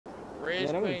Man,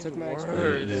 I'm gonna Wayne's took my words.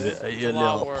 experience. It's a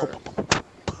lot of words.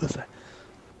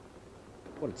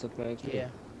 What, it took my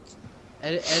experience? Yeah.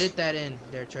 Edit that in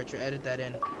there, Churcher. Edit that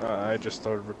in. I just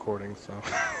started recording, so.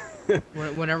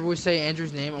 Whenever we say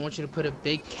Andrew's name, I want you to put a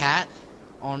big cat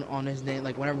on his name.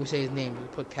 Like whenever we say his name, you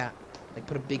put cat. Like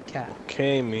put a big cat.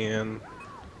 Okay, man.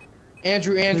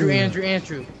 Andrew.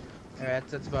 Alright,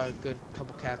 that's about a good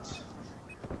couple cats.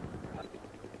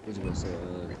 What's it gonna say?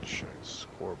 Check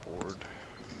scoreboard.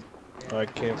 I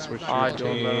can't switch I your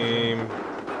don't know. team.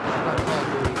 Not Call of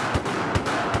Duty.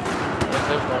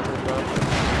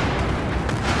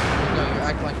 No, you're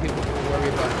acting like people who worry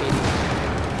about hating.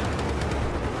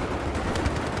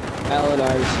 Allen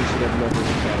Iverson should have never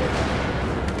retired.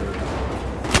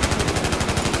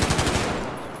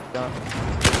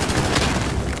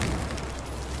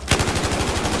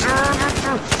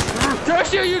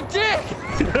 Joshua, you dick!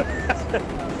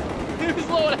 He was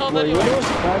low on health Well, you anyway. know what's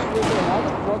surprising? How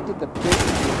the fuck did the bitch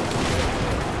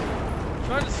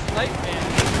Trying to snipe, man.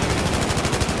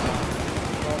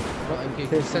 Like,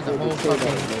 you said the whole fucking.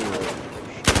 You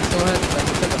still had, like,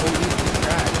 you said the whole East was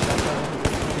trash. That's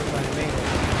why I made it.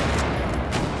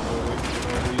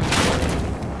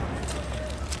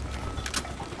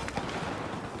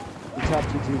 The top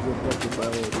two teams were fucking by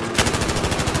it,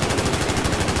 dude.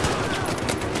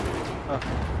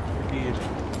 Indeed.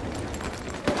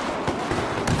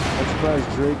 I'm surprised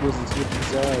Drake wasn't switching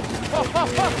sides.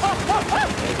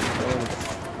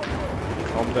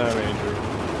 Calm down, Andrew.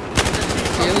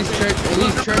 See, at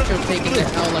least Churchill taking the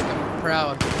L like a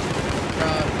proud.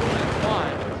 Why?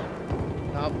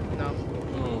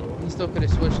 Nope. He still could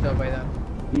have switched though by then.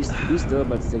 He's still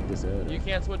about to take this out. You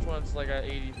can't switch once like at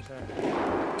 80%.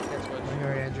 Can't switch. I'm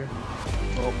here, Andrew.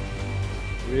 Oh.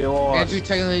 We lost.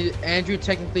 Andrew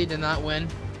technically did not win.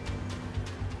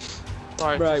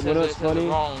 Sorry, Right, it what says else it says funny? it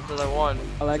wrong, because I won.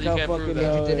 I like so you how can't prove fucking,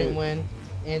 that. Andrew didn't win.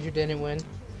 Andrew didn't win.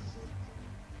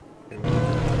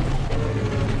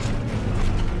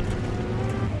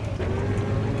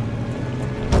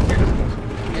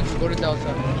 Andrew, go to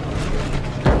Delta.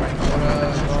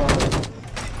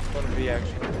 Go to B,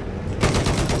 actually.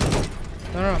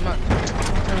 No, I'm not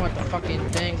talking about the fucking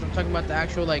things. I'm talking about the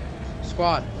actual, like,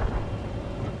 squad.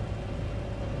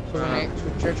 So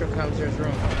when Churchill comes to his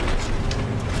room.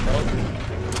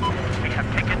 We have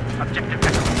taken objective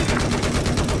Echo.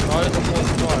 Why is the whole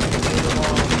squad?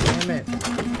 Damn it.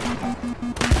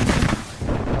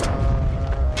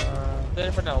 Stay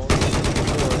for now.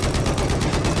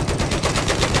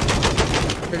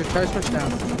 Churchill, try to switch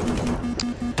down.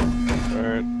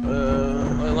 Alright,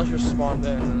 Well, unless you're spawned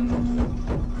in.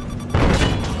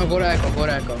 Oh, go to Echo, go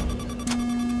to Echo.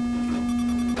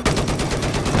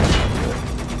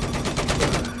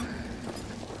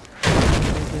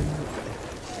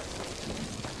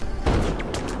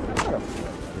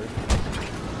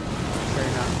 Fair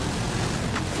enough.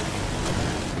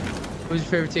 Who's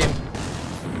your favorite team?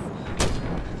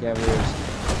 Cavaliers.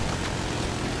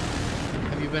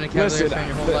 Have you been a Cavaliers Listen, fan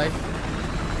your whole life?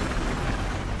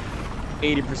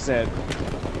 80%.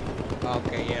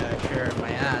 Okay, yeah, sure. My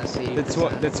ass.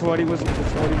 The 20 was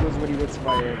when he went to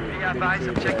Miami. We advise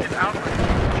objective Alpha.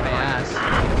 My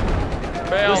ass.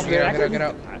 Fail. Listen, Get I out, could've- get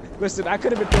out. Listen, I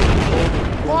could have been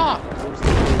throwing Fuck!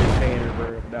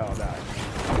 No.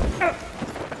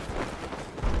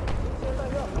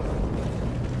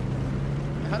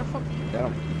 How the fuck?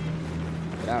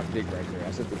 That big right there.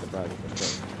 I said the project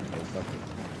was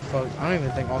Fuck, I don't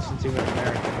even think Austin's even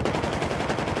American.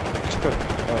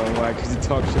 why? Because he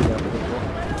talks shit about football.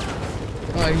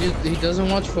 Oh, he doesn't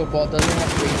watch football, doesn't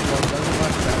watch baseball, doesn't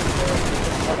watch basketball.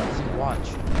 What does he watch?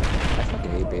 I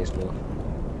fucking hate baseball.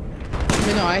 I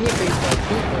mean, no, I hate baseball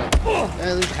too, but I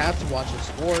at least have to watch a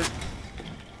sport.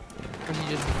 Cause he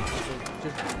just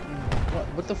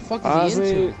what the fuck is he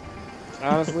into?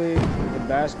 Honestly, if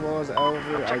basketball is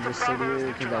over, I just sit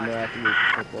here because I know I can make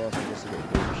football, so I just sit here and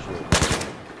do shit.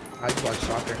 I just watch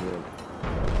soccer.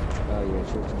 Oh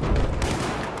yeah, true.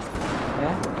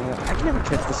 Yeah, I can never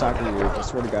catch the soccer move. I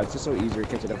swear to God, it's just so easier to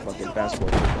catch it at fucking basketball.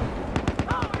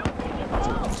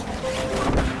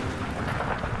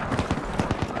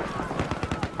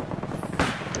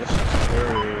 this is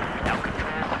very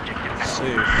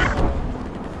safe.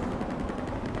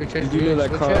 You know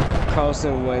that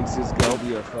Carlson Wentz is gonna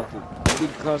be a fucking. You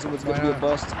think Carlson was gonna be a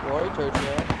bust? Why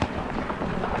Churchill?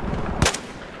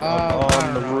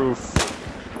 On the roof.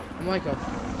 I'm like a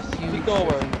huge. Peek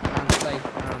over. I'm like,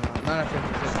 I don't know, not a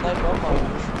 50-50. Snipe up on him.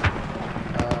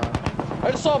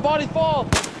 I just saw a body fall!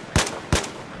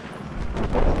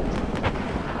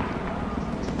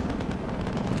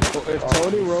 If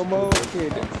Tony Romo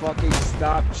could fucking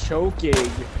stop choking.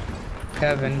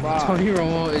 Kevin, Fuck. Tony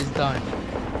Romo is done.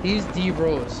 He's D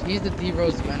Rose. He's the D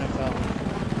Rose of NFL.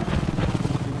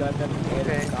 You got that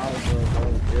Okay. in college, bro.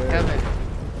 Yeah. Kevin,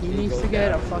 he He needs goes to get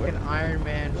a down. fucking Iron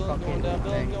Man fucking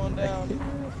thing. Going down.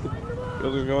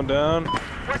 Building's going down.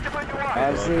 What's the way you are?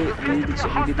 Honestly, we need to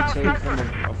change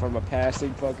from a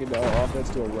passing fucking offense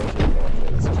to a rushing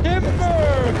offense. Timber!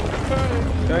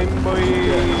 Time boy.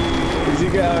 Because you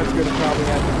guys are gonna probably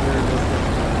have to learn this thing.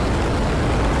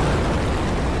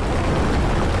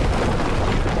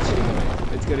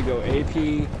 It's gonna go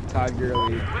AP, Todd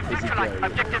Gurley, We've Ezekiel neutralized Elliott.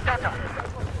 objective Delta.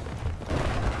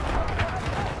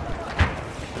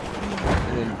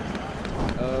 And then,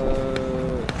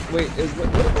 wait, what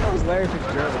if that was Larry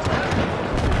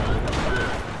Fitzgerald?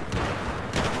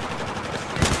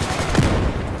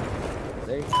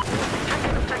 They,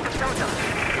 Objective Delta.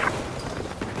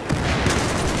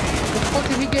 How the fuck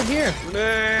did he get here?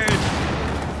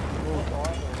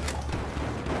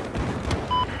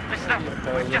 Listen up.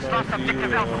 We've just lost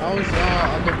objective I Alpha. was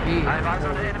on the B. I've eyes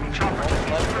on the enemy chopper. I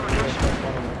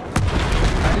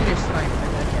need a sniper.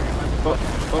 I can't remember.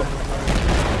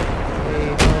 Hey,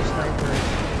 no sniper.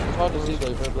 It's hard to see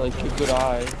though, but like keep good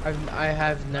eye. I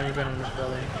have never been in this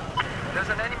building. There's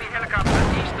an enemy helicopter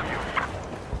east of you.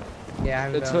 Yeah, I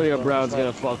haven't been. Antonio Brown's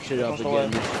gonna fuck shit up That's the way.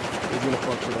 again. He's gonna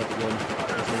fuck shit up again.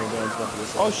 Antonio Brown's fucking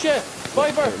this up. Oh shit!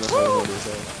 Viper! Woo!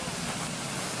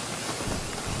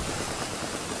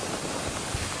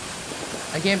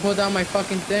 I can't pull down my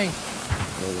fucking thing.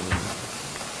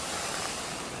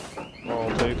 I'll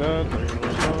take that. Thank you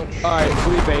very much. Alright,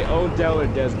 Felipe, Odell or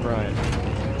Des Bryant?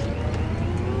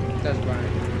 That's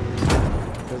Brian.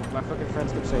 Because my fucking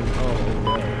friends kept saying, oh,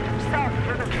 South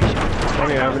relocation.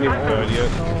 Funny, I haven't even heard yet.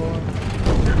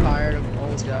 So tired of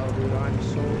Odell, dude. I'm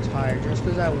so tired. Just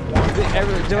because I want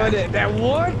ever doing it. That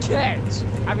one catch!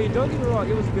 I mean, don't get me wrong,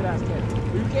 it was a good ass catch.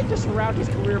 But you can't just surround his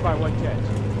career by one catch.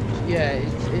 Yeah, he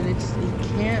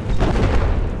can't.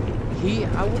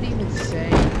 I wouldn't even say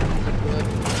he's a good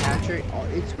catcher.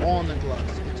 It's all in the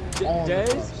gloves. It's all in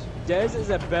the gloves. Dez is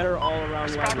a better all-around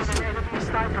wide Spotted an receiver. enemy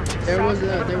sniper. There was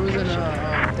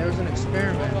an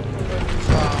experiment.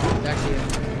 Actually,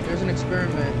 there was an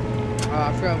experiment.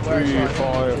 I forgot where I 3,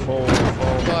 saw 5, it. 4, 4.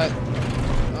 But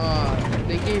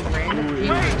they gave random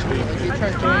people, like they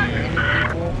tried throwing random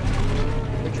people.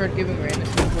 They tried giving random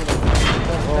people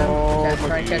like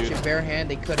try and catch it bare hand.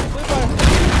 They couldn't.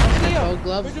 NFL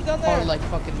gloves are like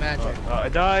fucking magic. I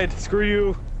died. Screw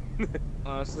you.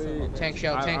 Honestly, Tank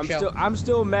shell, tank shell. I'm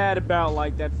still mad about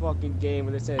like that fucking game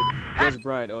when they said Des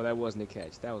Bryant. Oh, that wasn't a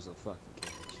catch. That was a fucking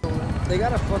catch. They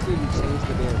gotta fucking change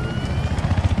the damn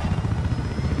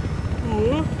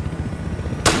rule.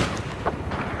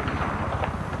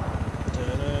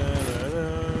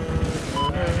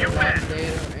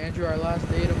 Andrew, our last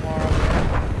day tomorrow.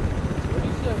 What do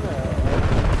you say, man?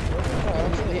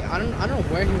 I don't know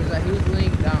where he was at. He was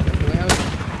laying down. Like, the way I don't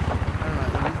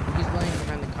know. He's laying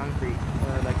behind the concrete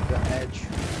or like the edge.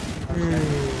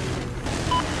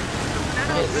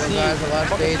 Guys, the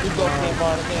last day tomorrow.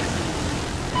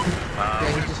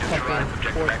 Yeah, he just fucking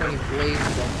 420 blazes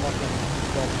the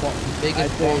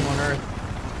biggest think- bomb on earth.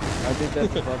 I think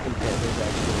that's the fucking Panthers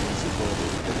actually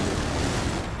supported.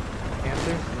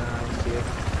 Panthers? Nah, I don't see it.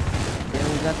 They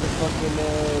don't got the fucking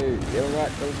they don't got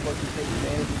those fucking taking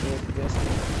advantage of this.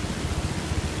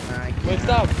 Nah, I can't. Wait,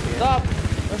 stop! see it. Stop!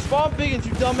 They're spawn biggins,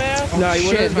 you dumbass! Oh,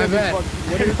 shit, my bad. What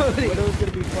it was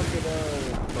gonna be fucking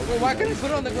Wait, why couldn't I put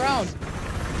it on the ground?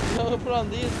 No, put on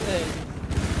these things.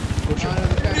 Oh, no,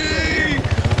 the guy's still here.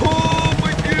 Oh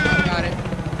my god! Got it.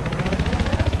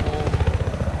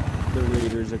 The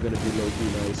Raiders are gonna be low-key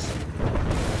nice.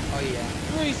 Oh, yeah.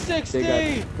 360!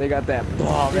 They got that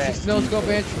bomb. This is no scope,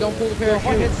 Andrew. Don't pull the Yo, if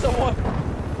I hit parachute. someone.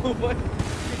 What?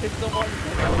 Hit someone.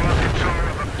 We've lost control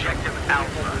of objective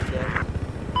Alpha.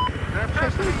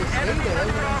 Just leave this in there. That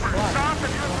was a nice slot. South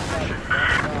of your position.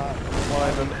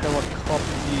 Flying an helicopter.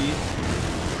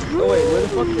 Oh wait, where the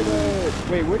fuck did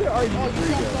wait, where did RG3 Oh, you go?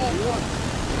 jumped off. Fuck.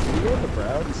 Did he go with the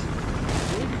Browns?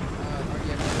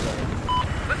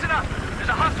 Listen up. There's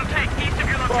a hostile tank east of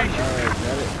your location. Alright,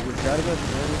 got it. We got it.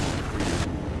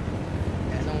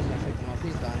 Yeah, no one's gonna pick him up.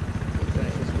 He's done. He'll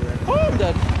finish his career. Oh, I'm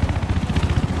dead.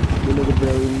 You look at bro,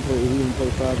 he didn't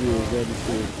play 5 years, that is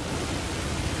true.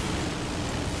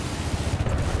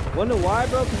 Wonder why,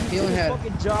 bro? Because He you only took had- the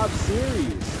fucking job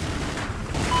serious.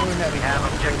 We have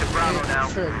objective Bravo now.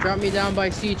 Sure, drop me down by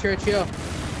C, Churchill.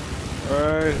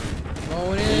 Alright.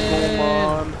 Going Come in.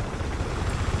 on.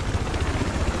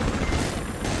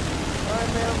 Alright,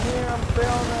 man, I'm here. I'm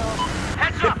failing now.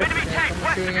 Heads up. Enemy Yeah, tank someone's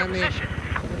west of shooting your at me. position.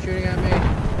 Someone's shooting at me.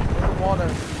 In the water.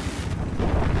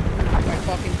 My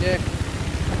fucking dick.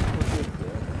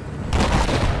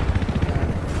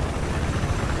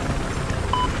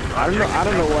 I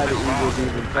don't know why the Eagles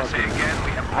even I say fucking. again,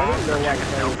 we have I don't lost know why the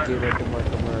objective Cowboys Delta. gave up to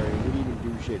Marco Murray. He didn't even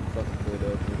do shit in fucking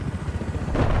Philadelphia.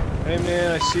 Hey man,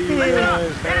 I see you Listen up!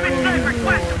 guys. Enemy sniper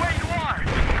request where you are!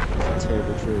 That's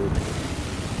terrible trade.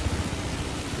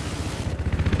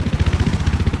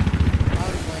 I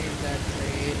would blame that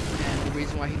trade, and the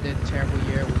reason why he did a terrible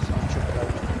year was on triple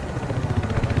W.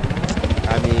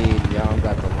 I mean, y'all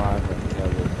got the line, but the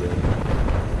Cowboys did.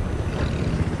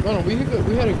 No, we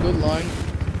had a good line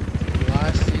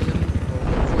last season, or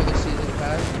before the season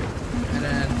passed, and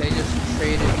then they just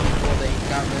traded people. They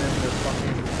got rid of their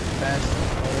fucking best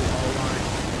whole line.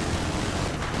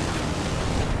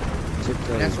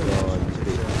 Tiptoe That's is what gone.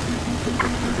 The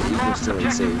Eagles still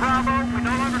ain't safe. Bravo, we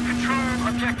no longer control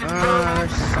objective Bravo. They're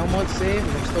somewhat safe.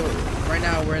 They're still right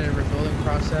now. We're in a rebuilding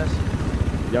process.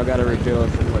 Y'all gotta rebuild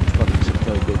from what fucking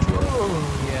Tiptoe did to us.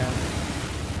 Yeah.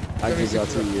 I give y'all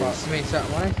 2 76 years. I mean, sorry,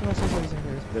 why did I say 76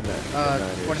 years? The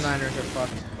 49ers are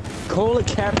fucked. Colin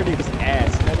Kaepernick's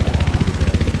ass.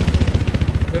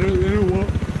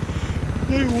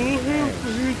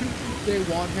 They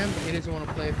want him, but he doesn't want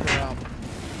to play for 49ers.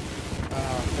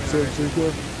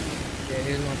 Yeah,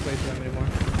 he doesn't want to play for them anymore.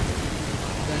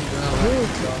 Then,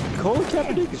 Colin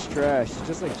Kaepernick is trash. He's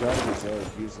just like Johnny Manziel.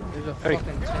 there's a Hey.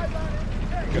 fucking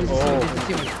Oh,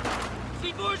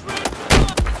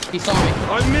 He saw me.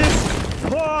 I missed!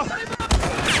 Ah!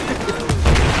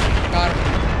 Got him.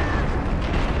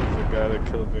 The guy that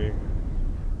killed me.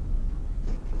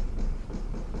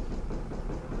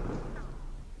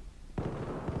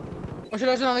 Oh shit,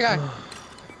 there's another guy.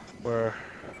 Where?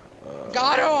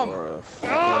 Got him! Or, Oh,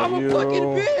 I'm a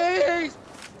fucking beast!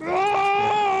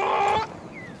 Oh!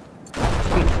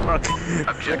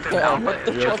 Objective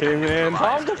Alpha. You okay, man?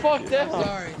 calm the fuck down.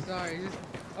 Sorry. Just,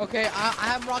 okay,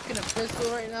 I'm rocking a pistol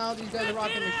right now. These guys are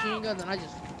rocking machine guns, and I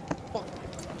just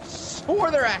swore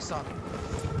their ass off.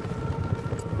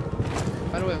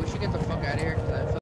 By the way, we should get the fuck out of here. 'Cause I feel